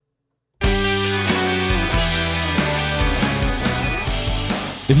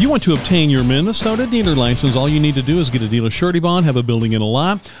If you want to obtain your Minnesota dealer license, all you need to do is get a dealer surety bond, have a building in a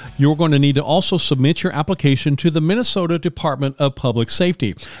lot. You're going to need to also submit your application to the Minnesota Department of Public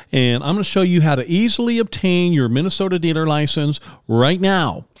Safety. And I'm going to show you how to easily obtain your Minnesota dealer license right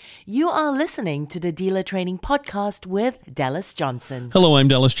now. You are listening to the Dealer Training Podcast with Dallas Johnson. Hello, I'm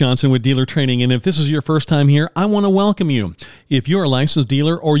Dallas Johnson with Dealer Training, and if this is your first time here, I want to welcome you. If you're a licensed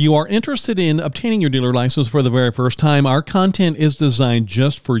dealer or you are interested in obtaining your dealer license for the very first time, our content is designed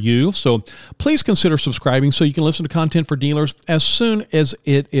just for you, so please consider subscribing so you can listen to content for dealers as soon as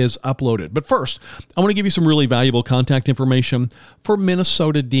it is uploaded. But first, I want to give you some really valuable contact information for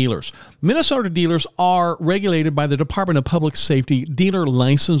Minnesota dealers. Minnesota dealers are regulated by the Department of Public Safety Dealer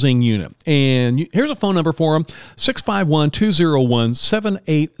Licensing Unit. And here's a phone number for them,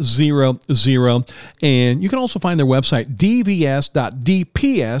 651-201-7800. And you can also find their website,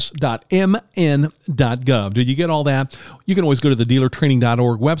 dvs.dps.mn.gov. Did you get all that? You can always go to the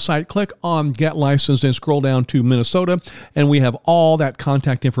dealertraining.org website, click on Get Licensed, and scroll down to Minnesota, and we have all that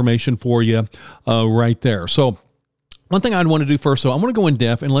contact information for you right there. So one thing I'd want to do first, though, I'm going to go in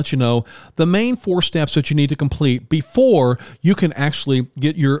depth and let you know the main 4 steps that you need to complete before you can actually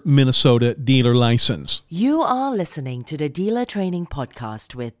get your Minnesota dealer license. You are listening to the Dealer Training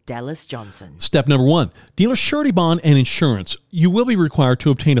Podcast with Dallas Johnson. Step number 1, dealer surety bond and insurance. You will be required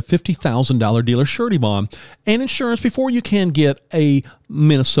to obtain a $50,000 dealer surety bond and insurance before you can get a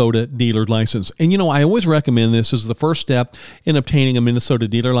Minnesota dealer license. And I always recommend this as the first step in obtaining a Minnesota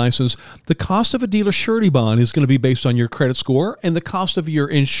dealer license. The cost of a dealer surety bond is going to be based on your credit score, and the cost of your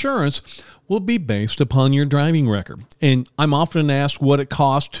insurance will be based upon your driving record. And I'm often asked what it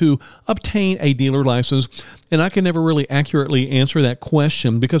costs to obtain a dealer license, and I can never really accurately answer that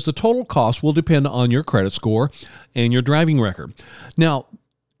question because the total cost will depend on your credit score and your driving record. Now,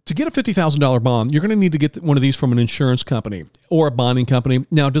 to get a $50,000 bond, you're going to need to get one of these from an insurance company or a bonding company.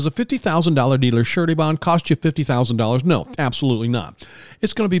 Now, does a $50,000 dealer surety bond cost you $50,000? No, absolutely not.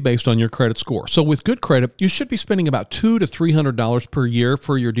 It's going to be based on your credit score. So with good credit, you should be spending about $200 to $300 per year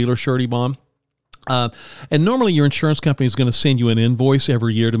for your dealer surety bond. And normally your insurance company is going to send you an invoice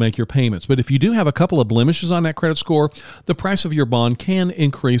every year to make your payments. But if you do have a couple of blemishes on that credit score, the price of your bond can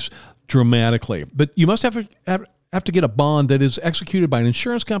increase dramatically. But you must have to get a bond that is executed by an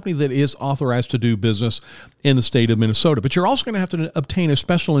insurance company that is authorized to do business in the state of Minnesota. But you're also going to have to obtain a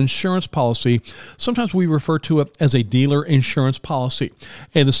special insurance policy. Sometimes we refer to it as a dealer insurance policy.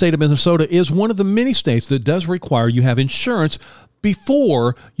 And the state of Minnesota is one of the many states that does require you have insurance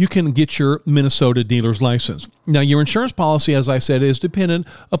before you can get your Minnesota dealer's license. Now, your insurance policy, as I said, is dependent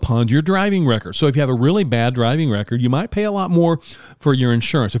upon your driving record. So if you have a really bad driving record, you might pay a lot more for your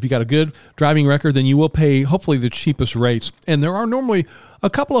insurance. If you got a good driving record, then you will pay hopefully the cheapest rates. And there are normally a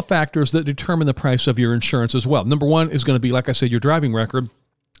couple of factors that determine the price of your insurance as well. Number 1 is going to be, like I said, your driving record,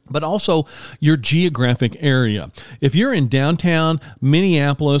 but also your geographic area. If you're in downtown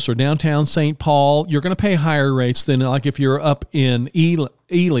Minneapolis or downtown St. Paul, you're going to pay higher rates than like if you're up in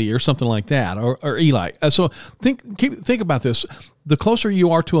Ely or something like that, or Eli. So think about this. The closer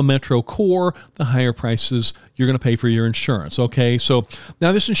you are to a metro core, the higher prices you're going to pay for your insurance. Okay, so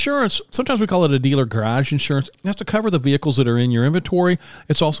now this insurance, sometimes we call it a dealer garage insurance. It has to cover the vehicles that are in your inventory.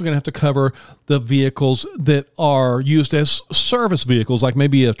 It's also going to have to cover the vehicles that are used as service vehicles, like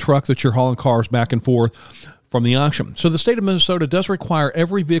maybe a truck that you're hauling cars back and forth from the auction. So the state of Minnesota does require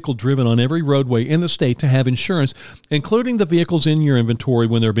every vehicle driven on every roadway in the state to have insurance, including the vehicles in your inventory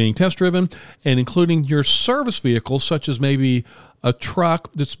when they're being test driven, and including your service vehicles, such as maybe a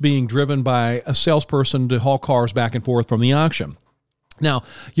truck that's being driven by a salesperson to haul cars back and forth from the auction. Now,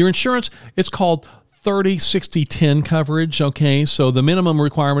 your insurance, it's called 30-60-10 coverage, okay? So the minimum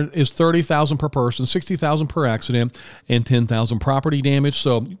requirement is $30,000 per person, $60,000 per accident, and $10,000 property damage.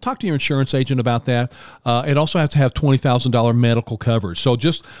 So talk to your insurance agent about that. It also has to have $20,000 medical coverage. So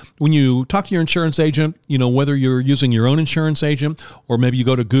just when you talk to your insurance agent, whether you're using your own insurance agent or maybe you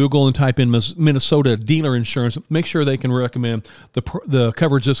go to Google and type in Minnesota dealer insurance, make sure they can recommend the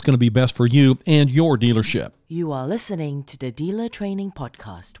coverage that's going to be best for you and your dealership. You are listening to the Dealer Training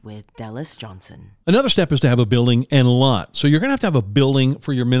Podcast with Dallas Johnson. Another step is to have a building and lot. So you're going to have a building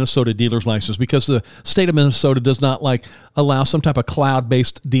for your Minnesota dealer's license because the state of Minnesota does not allow some type of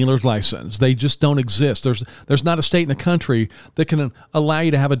cloud-based dealer's license. They just don't exist. There's not a state in the country that can allow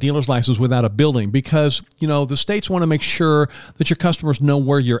you to have a dealer's license without a building because, the states want to make sure that your customers know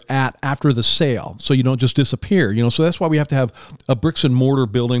where you're at after the sale so you don't just disappear. So that's why we have to have a bricks and mortar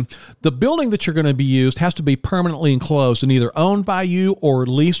building. The building that you're going to be used has to be permanently enclosed and either owned by you or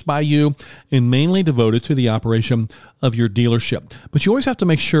leased by you and mainly devoted to the operation of your dealership. But you always have to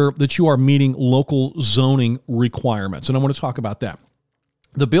make sure that you are meeting local zoning requirements. And I want to talk about that.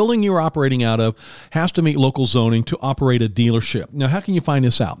 The building you're operating out of has to meet local zoning to operate a dealership. Now, how can you find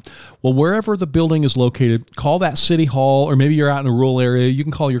this out? Well, wherever the building is located, call that city hall, or maybe you're out in a rural area, you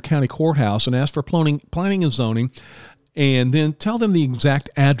can call your county courthouse and ask for planning and zoning, and then tell them the exact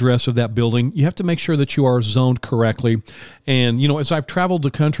address of that building. You have to make sure that you are zoned correctly. And, as I've traveled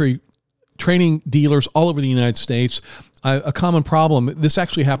the country training dealers all over the United States, a common problem, this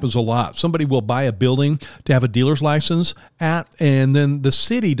actually happens a lot. Somebody will buy a building to have a dealer's license at, and then the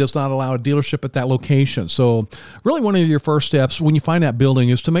city does not allow a dealership at that location. So really one of your first steps when you find that building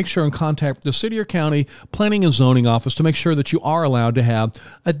is to make sure and contact the city or county planning and zoning office to make sure that you are allowed to have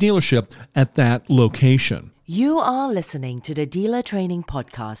a dealership at that location. You are listening to the Dealer Training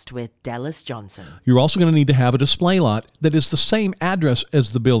Podcast with Dallas Johnson. You're also going to need to have a display lot that is the same address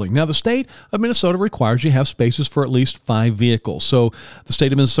as the building. Now, the state of Minnesota requires you have spaces for at least 5 vehicles. So the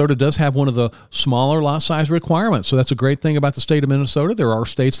state of Minnesota does have one of the smaller lot size requirements. So that's a great thing about the state of Minnesota. There are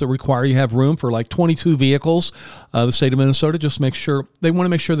states that require you have room for like 22 vehicles. The state of Minnesota just want to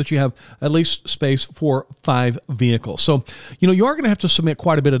make sure that you have at least space for 5 vehicles. So, you are going to have to submit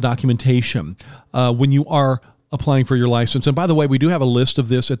quite a bit of documentation when you are applying for your license. And by the way, we do have a list of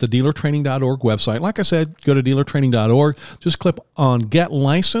this at the dealertraining.org website. Like I said, go to dealertraining.org, just click on Get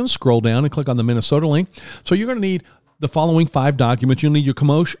License, scroll down and click on the Minnesota link. So you're going to need the following 5 documents. You'll need your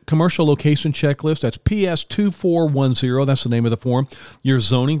commercial location checklist. That's PS 2410. That's the name of the form. Your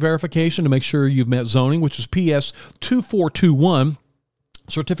zoning verification to make sure you've met zoning, which is PS 2421.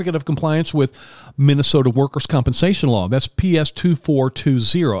 Certificate of Compliance with Minnesota Workers' Compensation Law. That's PS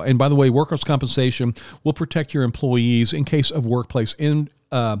 2420. And by the way, workers' compensation will protect your employees in case of workplace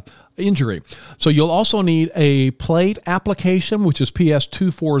injury. So you'll also need a plate application, which is PS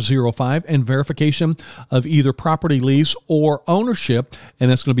 2405, and verification of either property lease or ownership,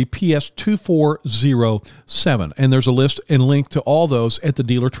 and that's going to be PS 2407. And there's a list and link to all those at the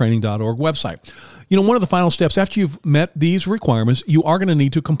dealertraining.org website. One of the final steps after you've met these requirements, you are going to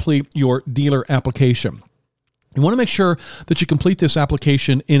need to complete your dealer application. You want to make sure that you complete this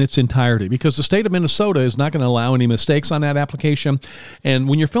application in its entirety because the state of Minnesota is not going to allow any mistakes on that application. And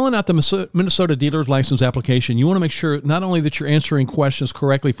when you're filling out the Minnesota dealer's license application, you want to make sure not only that you're answering questions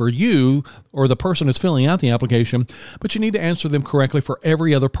correctly for you or the person that's filling out the application, but you need to answer them correctly for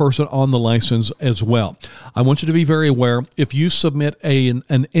every other person on the license as well. I want you to be very aware if you submit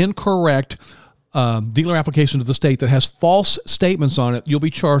an incorrect dealer application to the state that has false statements on it, you'll be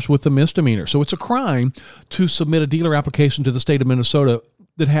charged with a misdemeanor. So it's a crime to submit a dealer application to the state of Minnesota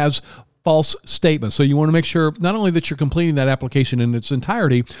that has false statements. So you want to make sure not only that you're completing that application in its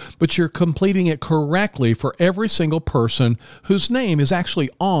entirety, but you're completing it correctly for every single person whose name is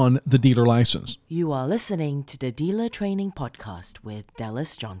actually on the dealer license. You are listening to the Dealer Training Podcast with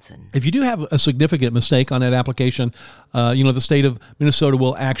Dallas Johnson. If you do have a significant mistake on that application, the state of Minnesota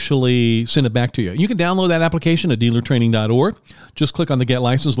will actually send it back to you. You can download that application at dealertraining.org. Just click on the Get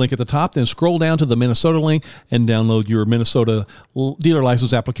License link at the top, then scroll down to the Minnesota link and download your Minnesota dealer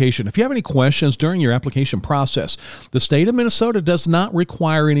license application. If you have any questions during your application process, the state of Minnesota does not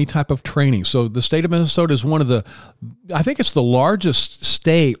require any type of training. So the state of Minnesota is I think it's the largest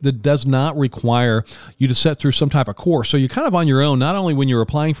state that does not require you to sit through some type of course. So you're kind of on your own, not only when you're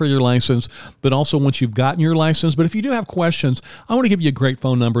applying for your license, but also once you've gotten your license. But if you do have questions, I want to give you a great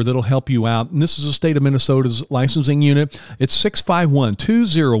phone number that'll help you out. And this is the state of Minnesota's licensing unit. It's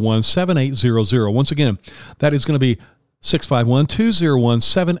 651-201-7800. Once again, that is going to be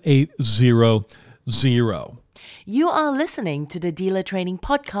 651-201-7800. You are listening to the Dealer Training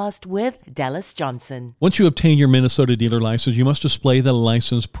Podcast with Dallas Johnson. Once you obtain your Minnesota dealer license, you must display the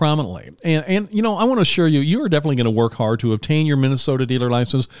license prominently. And I want to assure you, you are definitely going to work hard to obtain your Minnesota dealer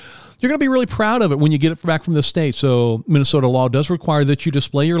license. You're going to be really proud of it when you get it back from the state. So Minnesota law does require that you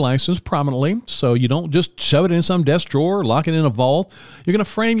display your license prominently. So you don't just shove it in some desk drawer, lock it in a vault. You're going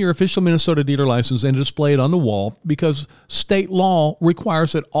to frame your official Minnesota dealer license and display it on the wall because state law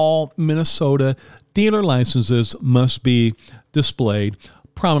requires that all Minnesota dealer licenses must be displayed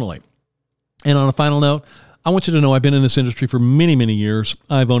prominently. And on a final note, I want you to know I've been in this industry for many, many years.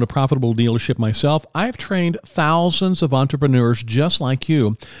 I've owned a profitable dealership myself. I've trained thousands of entrepreneurs just like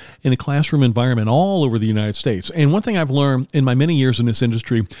you in a classroom environment all over the United States. And one thing I've learned in my many years in this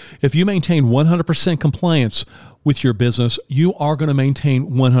industry, if you maintain 100% compliance with your business, you are going to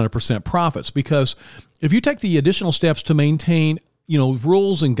maintain 100% profits. Because if you take the additional steps to maintain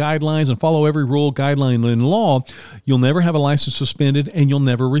rules and guidelines and follow every rule, guideline, and law, you'll never have a license suspended and you'll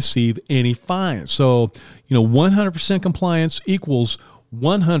never receive any fines. So, 100% compliance equals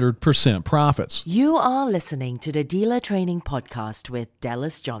 100% profits. You are listening to the Dealer Training Podcast with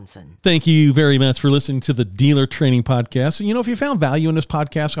Dallas Johnson. Thank you very much for listening to the Dealer Training Podcast. And, if you found value in this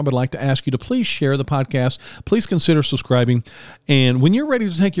podcast, I would like to ask you to please share the podcast. Please consider subscribing. And when you're ready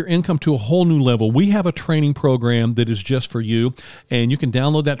to take your income to a whole new level, we have a training program that is just for you. And you can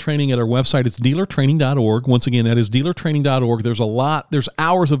download that training at our website. It's dealertraining.org. Once again, that is dealertraining.org. There's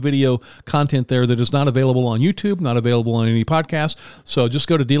hours of video content there that is not available on YouTube, not available on any podcast. So just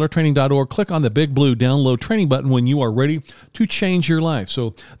go to dealertraining.org, click on the big blue download training button when you are ready to change your life.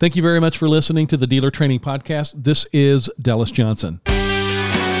 So thank you very much for listening to the Dealer Training Podcast. This is Dallas Johnson.